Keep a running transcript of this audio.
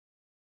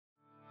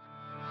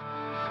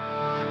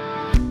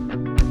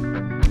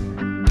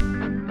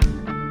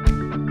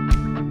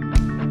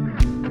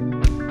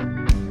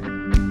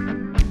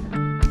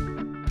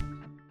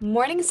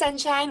Morning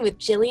Sunshine with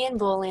Jillian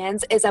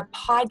Bolands is a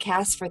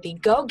podcast for the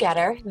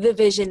go-getter, the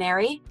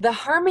visionary, the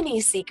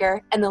harmony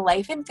seeker, and the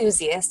life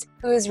enthusiast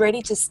who is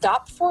ready to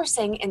stop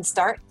forcing and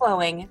start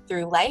flowing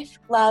through life,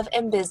 love,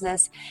 and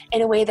business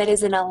in a way that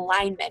is in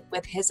alignment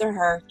with his or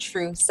her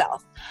true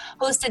self.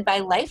 Hosted by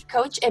life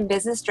coach and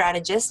business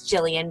strategist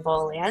Jillian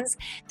Bolands,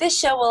 this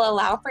show will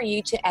allow for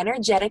you to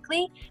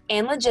energetically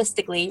and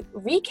logistically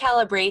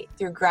recalibrate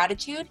through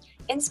gratitude,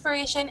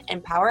 inspiration,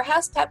 and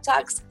powerhouse pep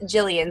talks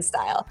Jillian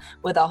style,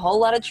 with a whole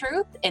lot of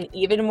truth and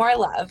even more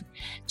love.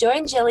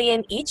 Join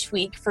Jillian each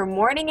week for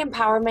morning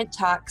empowerment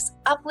talks,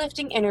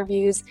 uplifting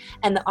interviews,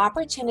 and the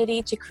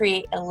opportunity to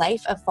create a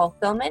life of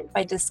fulfillment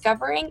by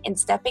discovering and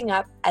stepping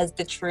up as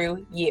the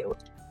true you.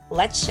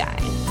 Let's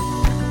shine.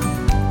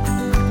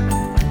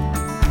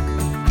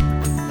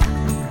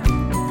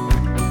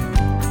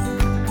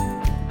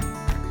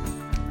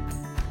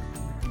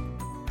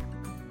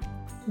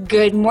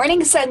 Good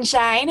morning,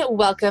 sunshine.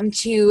 Welcome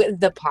to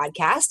the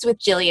podcast with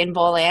Jillian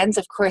Bolands.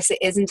 Of course, it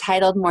is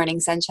entitled Morning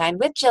Sunshine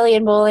with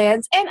Jillian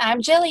Bolands, and I'm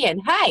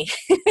Jillian. Hi,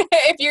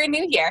 if you're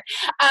new here.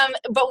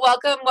 But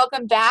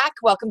welcome back.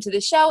 Welcome to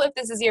the show. If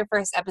this is your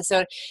first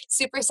episode,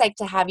 super psyched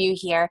to have you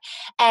here.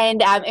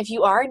 And if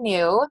you are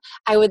new,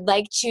 I would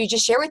like to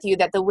just share with you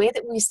that the way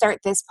that we start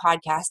this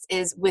podcast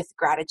is with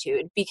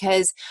gratitude,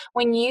 because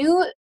when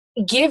you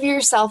give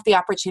yourself the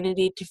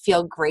opportunity to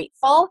feel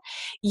grateful,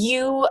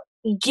 you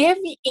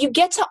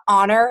get to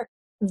honor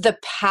the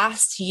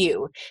past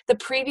you, the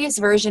previous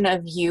version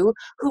of you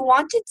who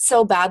wanted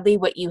so badly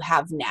what you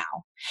have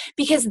now.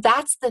 Because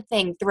that's the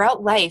thing,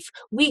 throughout life,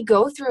 we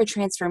go through a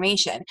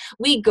transformation.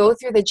 We go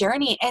through the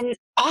journey, and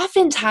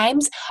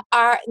oftentimes,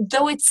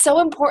 though it's so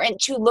important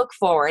to look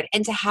forward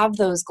and to have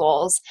those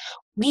goals,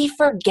 we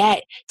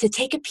forget to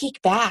take a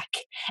peek back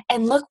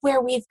and look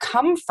where we've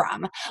come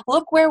from,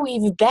 look where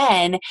we've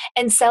been,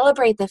 and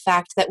celebrate the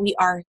fact that we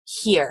are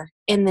here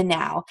in the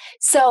now.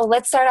 So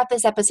let's start off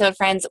this episode,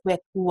 friends, with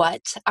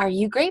what are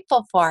you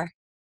grateful for?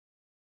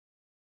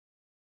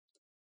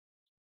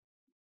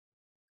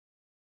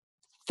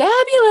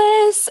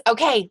 Fabulous.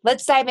 Okay,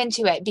 let's dive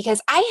into it,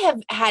 because I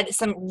have had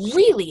some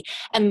really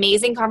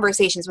amazing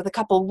conversations with a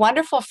couple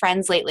wonderful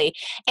friends lately,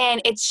 and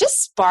it's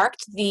just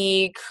sparked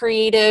the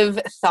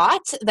creative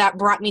thought that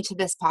brought me to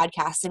this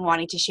podcast and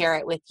wanting to share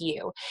it with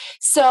you.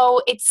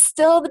 So it's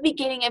still the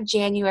beginning of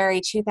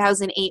January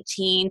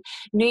 2018.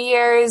 New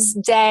Year's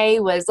Day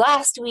was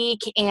last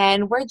week,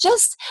 and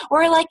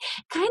we're like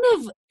kind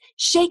of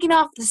shaking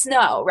off the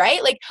snow,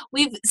 right? Like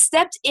we've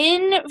stepped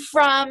in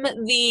from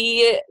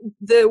the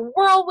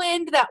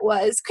whirlwind that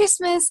was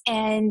Christmas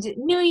and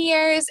New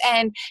Year's,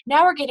 and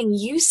now we're getting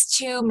used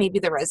to maybe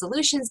the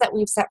resolutions that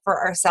we've set for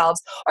ourselves,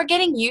 or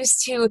getting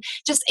used to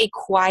just a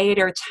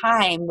quieter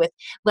time with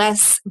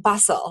less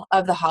bustle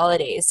of the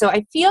holidays. So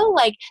I feel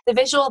like the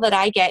visual that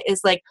I get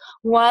is like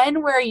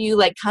one where you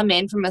like come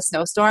in from a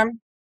snowstorm.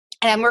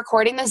 And I'm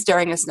recording this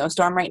during a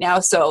snowstorm right now,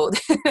 so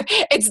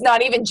it's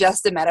not even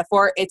just a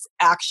metaphor. It's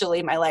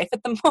actually my life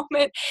at the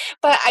moment.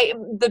 But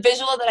the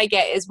visual that I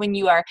get is when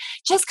you are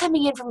just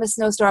coming in from a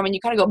snowstorm and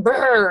you kind of go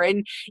brr,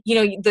 and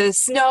the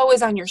snow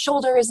is on your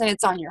shoulders and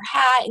it's on your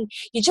hat, and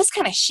you just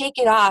kind of shake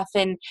it off,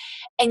 and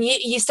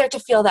you start to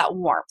feel that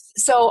warmth.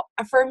 So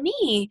for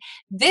me,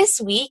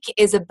 this week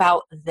is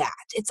about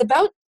that. It's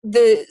about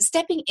the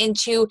stepping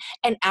into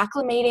and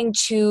acclimating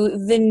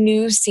to the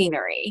new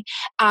scenery,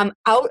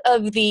 out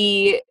of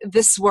the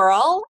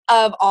swirl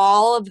of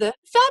all of the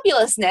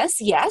fabulousness,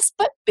 yes,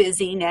 but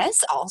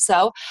busyness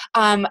also,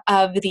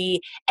 of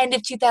the end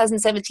of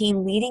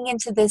 2017 leading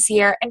into this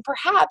year. And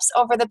perhaps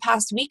over the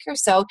past week or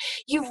so,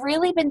 you've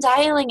really been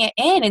dialing it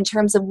in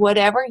terms of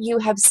whatever you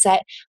have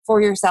set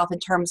for yourself in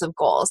terms of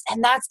goals.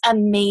 And that's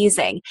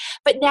amazing.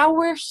 But now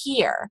we're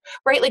here,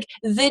 right? Like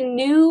the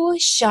new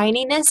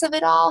shininess of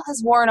it all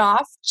has worn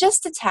off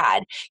just a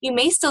tad. You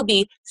may still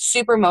be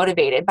super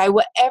motivated by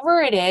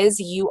whatever it is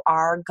you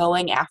are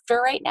going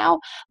after right now,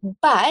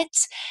 but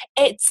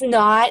it's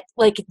not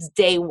like it's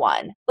day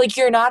one. Like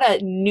you're not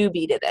a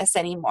newbie to this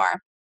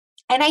anymore.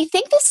 And I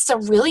think this is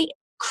a really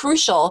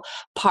crucial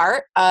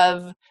part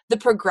of the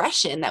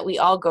progression that we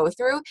all go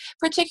through,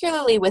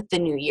 particularly with the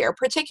new year,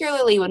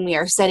 particularly when we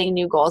are setting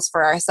new goals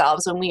for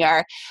ourselves, when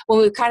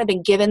we've kind of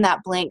been given that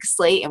blank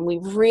slate and we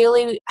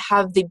really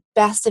have the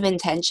best of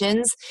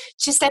intentions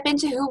to step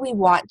into who we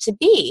want to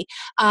be.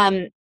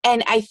 And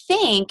I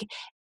think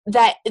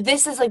that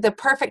this is like the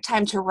perfect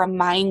time to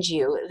remind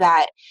you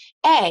that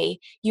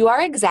you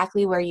are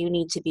exactly where you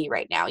need to be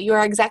right now. You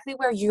are exactly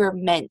where you're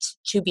meant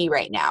to be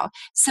right now.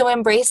 So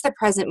embrace the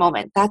present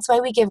moment. That's why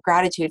we give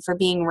gratitude for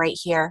being right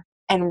here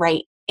and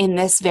right in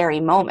this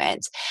very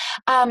moment.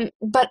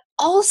 But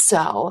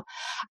also,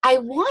 I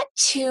want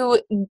to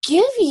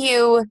give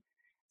you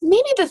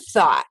maybe the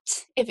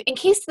thought, if in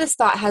case this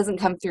thought hasn't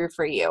come through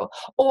for you,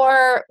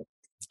 or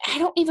I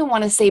don't even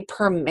want to say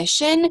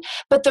permission,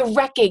 but the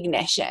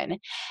recognition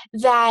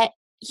that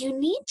you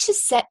need to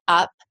set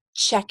up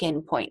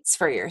check-in points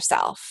for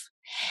yourself.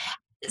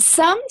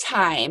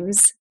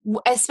 Sometimes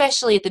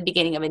especially at the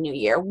beginning of a new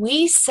year,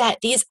 we set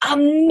these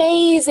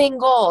amazing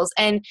goals.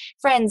 And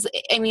friends,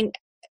 I mean,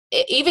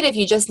 even if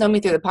you just know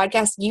me through the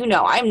podcast, you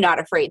know I'm not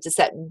afraid to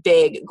set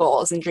big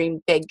goals and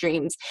dream big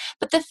dreams.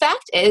 But the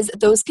fact is,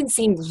 those can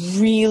seem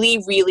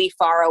really, really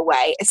far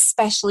away,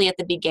 especially at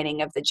the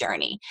beginning of the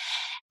journey.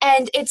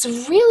 And it's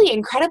really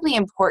incredibly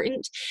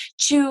important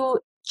to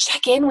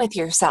check in with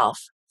yourself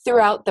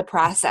throughout the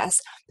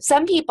process.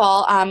 Some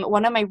people,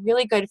 one of my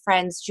really good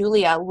friends,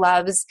 Julia,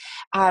 loves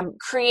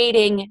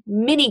creating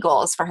mini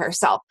goals for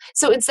herself.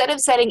 So instead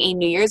of setting a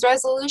New Year's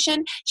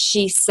resolution,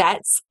 she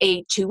sets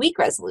a 2-week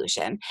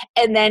resolution.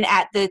 And then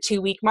at the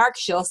 2-week mark,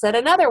 she'll set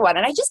another one.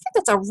 And I just think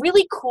that's a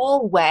really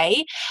cool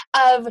way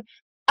of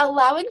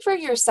allowing for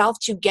yourself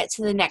to get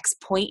to the next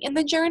point in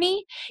the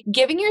journey,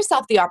 giving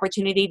yourself the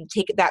opportunity to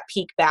take that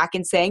peek back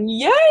and saying,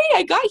 yay,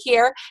 I got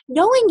here,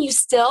 knowing you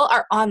still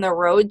are on the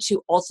road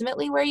to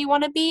ultimately where you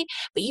want to be,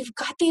 but you've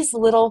got these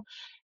little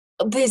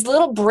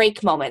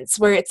break moments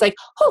where it's like,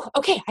 oh,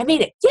 okay, I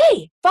made it.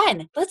 Yay,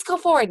 fun. Let's go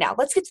forward now.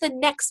 Let's get to the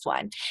next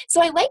one. So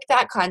I like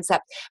that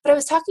concept. But I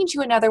was talking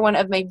to another one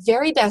of my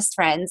very best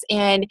friends,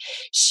 and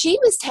she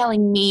was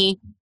telling me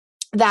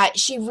that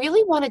she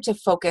really wanted to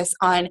focus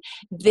on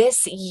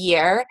this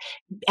year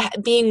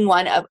being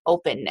one of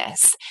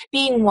openness,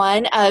 being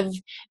one of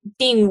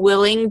being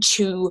willing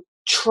to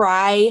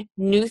try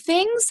new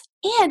things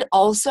and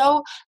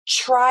also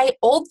try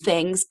old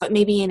things, but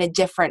maybe in a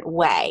different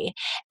way.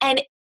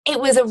 And it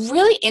was a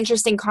really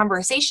interesting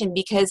conversation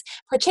because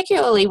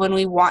particularly when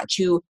we want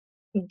to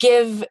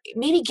give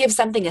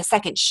something a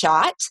second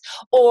shot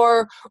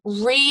or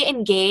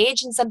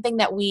re-engage in something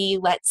that we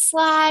let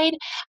slide,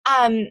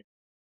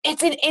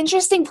 it's an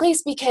interesting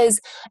place because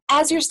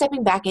as you're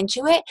stepping back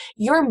into it,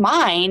 your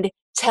mind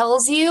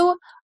tells you,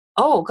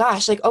 oh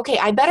gosh, like, okay,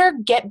 I better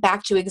get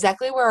back to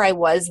exactly where I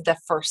was the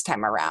first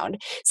time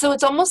around. So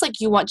it's almost like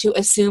you want to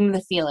assume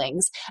the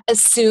feelings,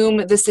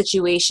 assume the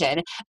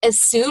situation,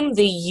 assume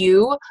the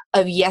you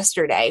of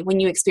yesterday when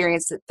you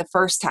experienced it the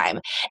first time.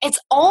 It's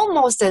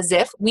almost as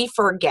if we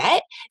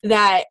forget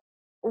that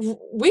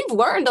we've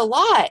learned a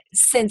lot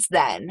since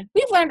then.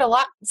 We've learned a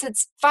lot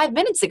since 5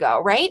 minutes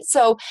ago, right?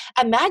 So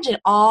imagine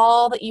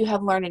all that you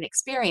have learned and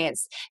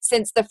experienced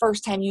since the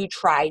first time you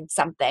tried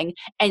something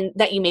and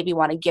that you maybe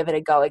want to give it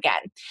a go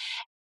again.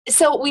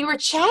 So we were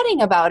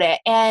chatting about it,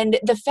 and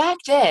the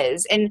fact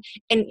is, and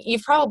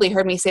you've probably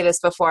heard me say this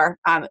before.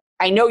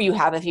 I know you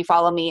have if you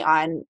follow me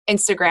on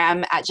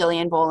Instagram at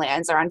Jillian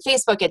Bolands or on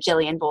Facebook at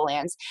Jillian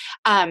Bolands.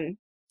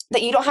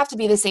 That you don't have to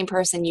be the same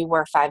person you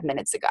were 5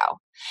 minutes ago.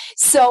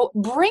 So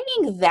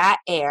bringing that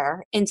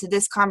air into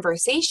this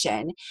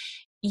conversation,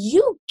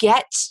 you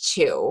get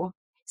to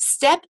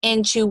step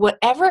into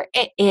whatever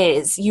it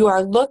is you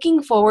are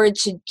looking forward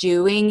to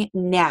doing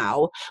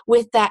now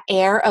with that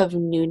air of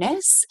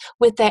newness,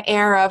 with that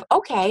air of,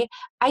 okay,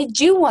 I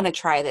do want to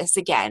try this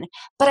again,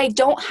 but I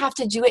don't have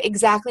to do it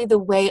exactly the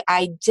way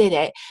I did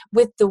it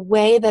with the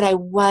way that I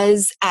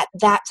was at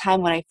that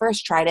time when I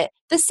first tried it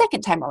the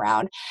second time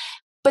around.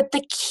 But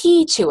the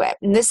key to it,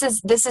 and this is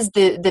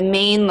the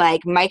main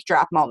like mic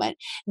drop moment,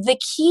 the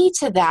key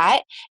to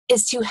that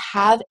is to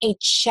have a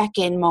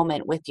check-in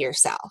moment with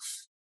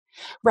yourself.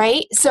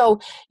 Right? So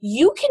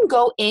you can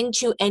go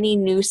into any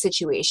new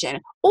situation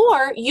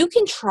or you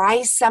can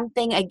try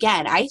something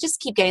again. I just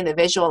keep getting the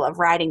visual of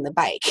riding the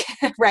bike,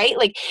 right?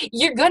 Like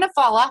you're going to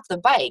fall off the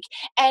bike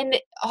and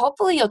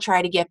hopefully you'll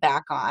try to get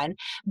back on,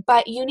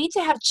 but you need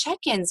to have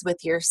check-ins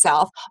with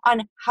yourself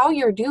on how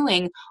you're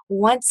doing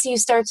once you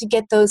start to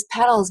get those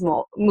pedals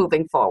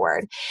moving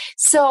forward.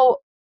 So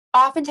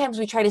oftentimes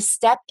we try to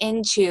step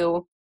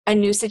into a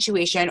new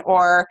situation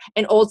or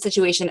an old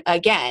situation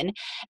again.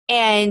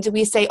 And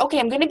we say, okay,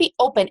 I'm going to be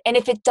open. And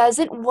if it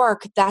doesn't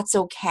work, that's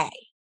okay.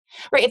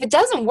 Right? If it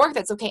doesn't work,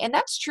 that's okay. And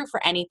that's true for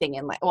anything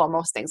in life. Well,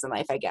 most things in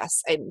life, I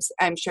guess.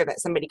 I'm sure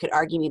that somebody could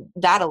argue me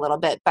that a little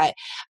bit. But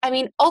I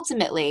mean,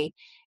 ultimately,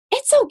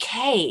 it's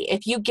okay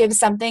if you give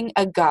something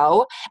a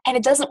go and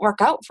it doesn't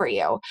work out for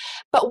you.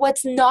 But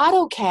what's not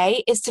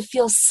okay is to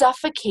feel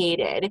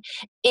suffocated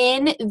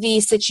in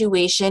the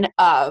situation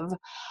of,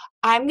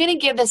 I'm going to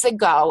give this a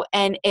go.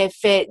 And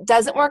if it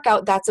doesn't work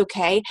out, that's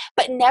okay.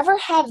 But never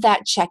have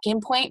that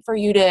check-in point for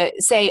you to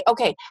say,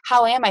 okay,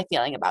 how am I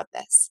feeling about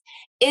this?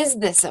 Is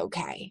this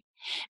okay?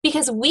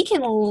 Because we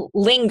can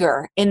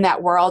linger in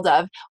that world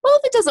of, well,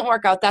 if it doesn't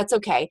work out, that's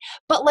okay.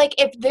 But like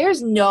if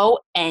there's no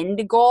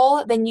end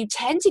goal, then you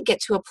tend to get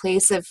to a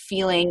place of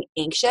feeling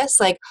anxious.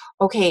 Like,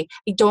 okay,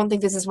 I don't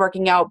think this is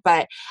working out,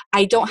 but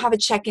I don't have a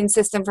check-in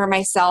system for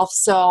myself.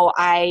 So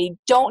I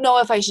don't know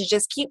if I should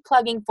just keep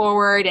plugging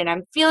forward and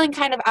I'm feeling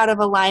kind of out of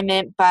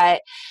alignment,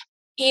 but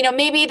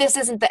maybe this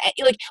isn't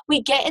like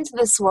we get into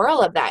the swirl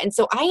of that. And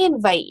so I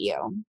invite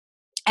you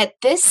at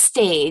this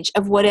stage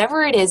of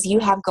whatever it is you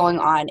have going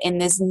on in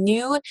this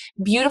new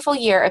beautiful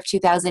year of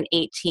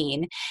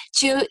 2018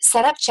 to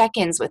set up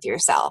check-ins with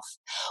yourself,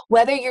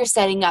 whether you're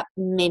setting up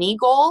mini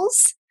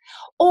goals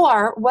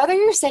or whether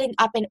you're setting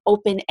up an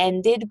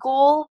open-ended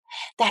goal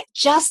that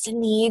just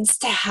needs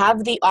to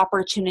have the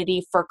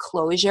opportunity for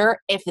closure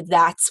if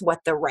that's what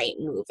the right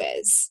move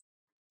is.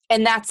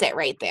 And that's it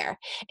right there.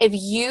 If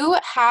you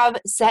have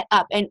set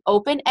up an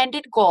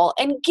open-ended goal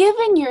and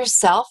given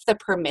yourself the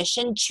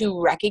permission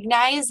to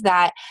recognize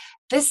that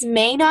this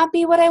may not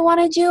be what I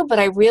want to do, but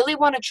I really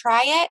want to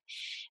try it,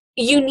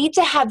 you need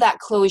to have that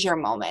closure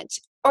moment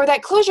or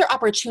that closure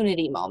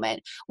opportunity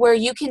moment where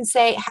you can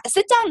say,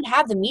 sit down and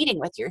have the meeting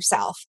with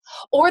yourself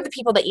or the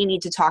people that you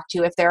need to talk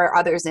to if there are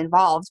others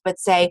involved, but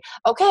say,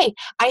 okay,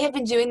 I have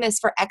been doing this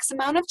for X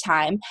amount of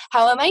time.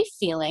 How am I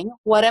feeling?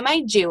 What am I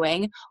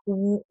doing?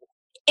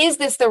 Is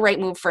this the right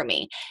move for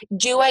me?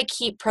 Do I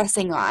keep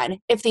pressing on?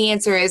 If the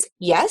answer is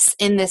yes,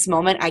 in this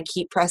moment, I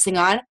keep pressing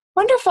on,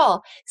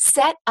 wonderful.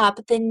 Set up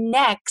the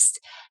next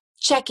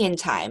check-in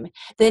time,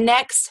 the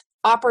next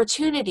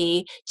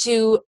opportunity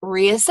to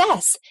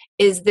reassess.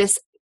 Is this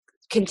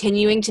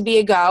continuing to be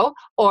a go,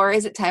 or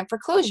is it time for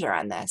closure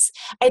on this?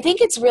 I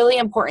think it's really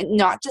important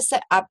not to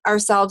set up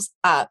ourselves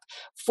up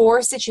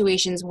for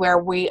situations where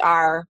we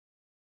are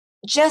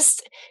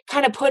just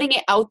kind of putting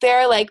it out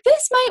there like,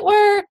 this might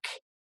work.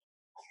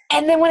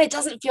 And then when it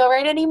doesn't feel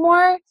right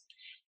anymore,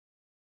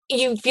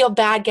 you feel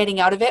bad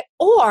getting out of it.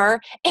 Or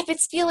if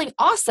it's feeling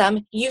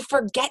awesome, you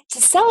forget to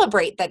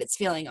celebrate that it's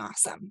feeling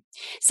awesome.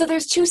 So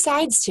there's two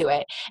sides to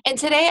it. And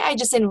today I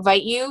just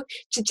invite you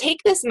to take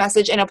this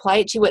message and apply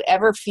it to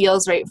whatever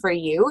feels right for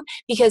you,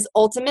 because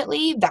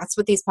ultimately that's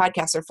what these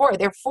podcasts are for.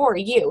 They're for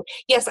you.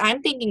 Yes,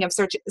 I'm thinking of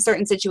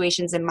certain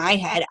situations in my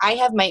head. I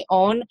have my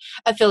own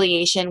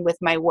affiliation with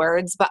my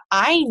words, but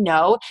I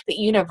know that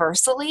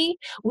universally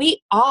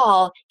we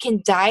all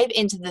can dive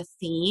into the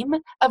theme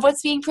of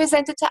what's being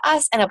presented to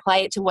us and apply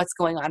it to what's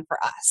going on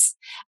for us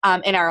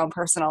in our own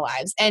personal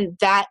lives. And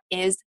that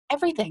is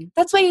everything.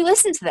 That's why you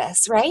listen to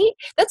this, right?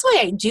 That's why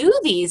I do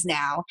these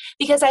now,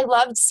 because I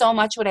loved so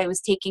much what I was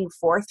taking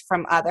forth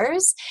from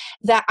others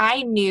that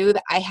I knew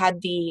that I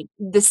had the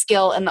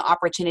skill and the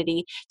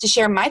opportunity to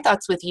share my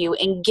thoughts with you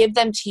and give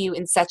them to you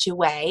in such a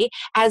way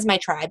as my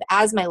tribe,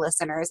 as my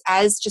listeners,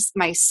 as just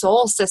my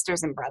soul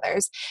sisters and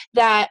brothers,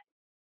 that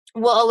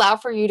will allow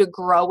for you to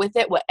grow with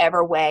it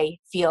whatever way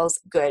feels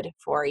good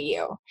for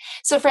you.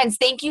 So friends,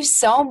 thank you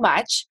so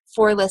much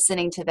for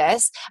listening to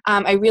this.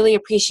 I really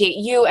appreciate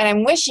you, and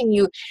I'm wishing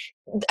you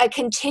a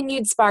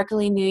continued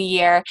sparkly new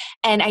year.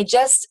 And I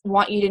just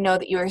want you to know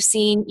that you are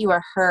seen, you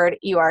are heard,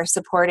 you are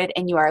supported,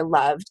 and you are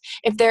loved.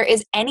 If there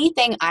is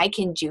anything I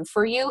can do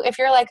for you, if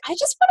you're like, I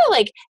just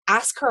want to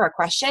ask her a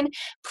question,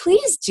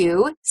 please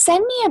do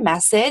send me a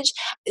message.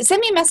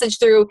 Send me a message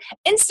through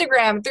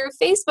Instagram, through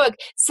Facebook.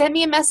 Send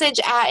me a message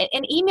at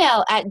an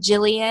email at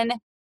Jillian.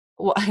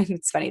 Well,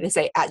 it's funny to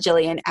say at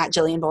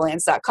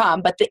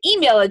Jillian@JillianBolans.com, but the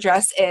email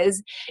address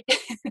is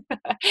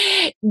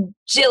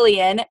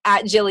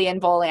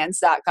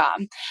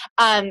Jillian@JillianBolans.com.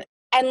 And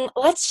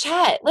let's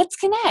chat. Let's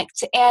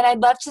connect. And I'd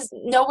love to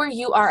know where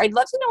you are. I'd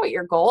love to know what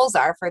your goals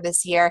are for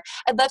this year.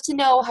 I'd love to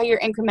know how you're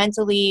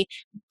incrementally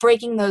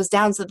breaking those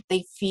down so that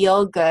they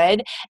feel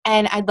good.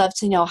 And I'd love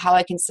to know how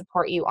I can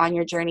support you on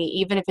your journey,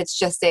 even if it's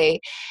just a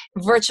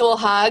virtual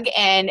hug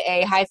and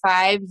a high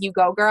five. You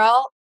go,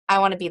 girl. I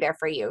want to be there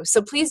for you.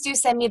 So please do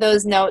send me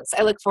those notes.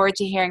 I look forward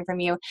to hearing from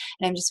you.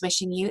 And I'm just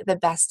wishing you the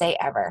best day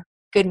ever.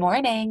 Good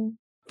morning.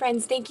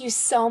 Friends, thank you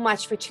so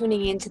much for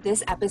tuning in to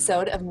this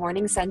episode of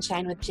Morning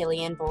Sunshine with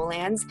Jillian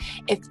Bolans.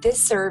 If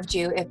this served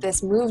you, if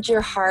this moved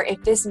your heart,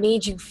 if this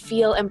made you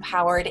feel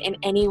empowered in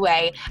any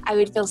way, I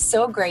would feel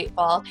so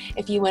grateful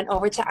if you went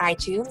over to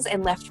iTunes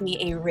and left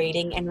me a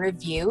rating and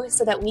review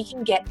so that we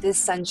can get this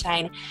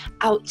sunshine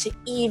out to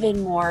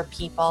even more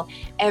people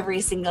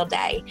every single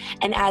day.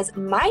 And as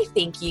my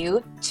thank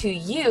you to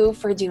you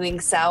for doing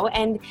so,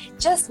 and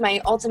just my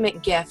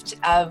ultimate gift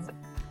of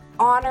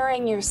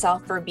honoring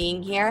yourself for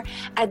being here,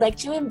 I'd like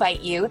to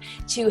invite you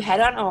to head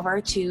on over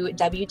to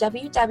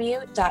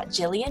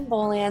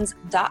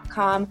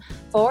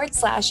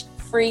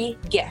www.jillianbolans.com/free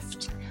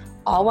gift.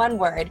 All one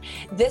word.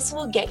 This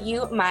will get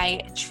you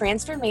my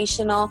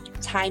transformational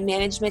time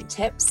management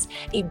tips,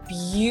 a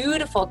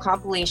beautiful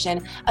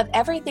compilation of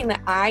everything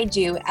that I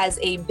do as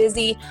a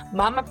busy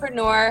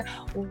mamapreneur,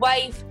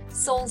 wife,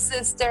 soul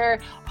sister,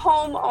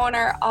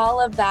 homeowner, all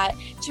of that,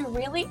 to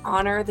really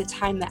honor the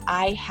time that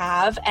I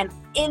have. And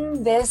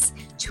in this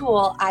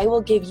tool, I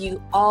will give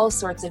you all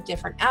sorts of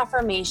different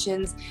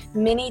affirmations,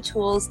 mini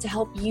tools to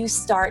help you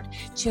start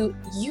to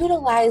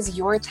utilize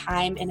your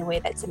time in a way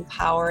that's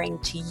empowering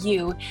to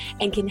you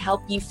and can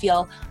help you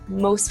feel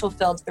most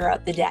fulfilled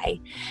throughout the day.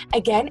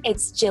 Again,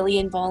 it's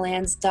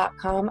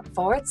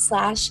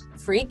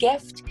JillianBolans.com/free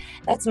gift.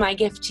 That's my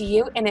gift to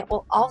you. And it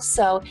will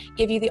also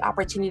give you the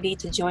opportunity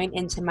to join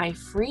into my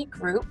free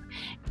group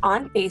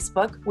on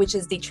Facebook, which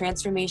is the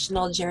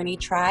Transformational Journey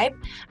Tribe.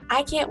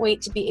 I can't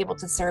wait to be able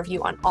to serve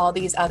you on all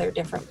these other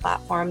different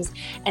platforms.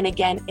 And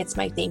again, it's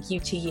my thank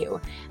you to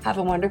you. Have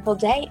a wonderful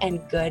day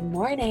and good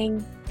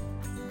morning.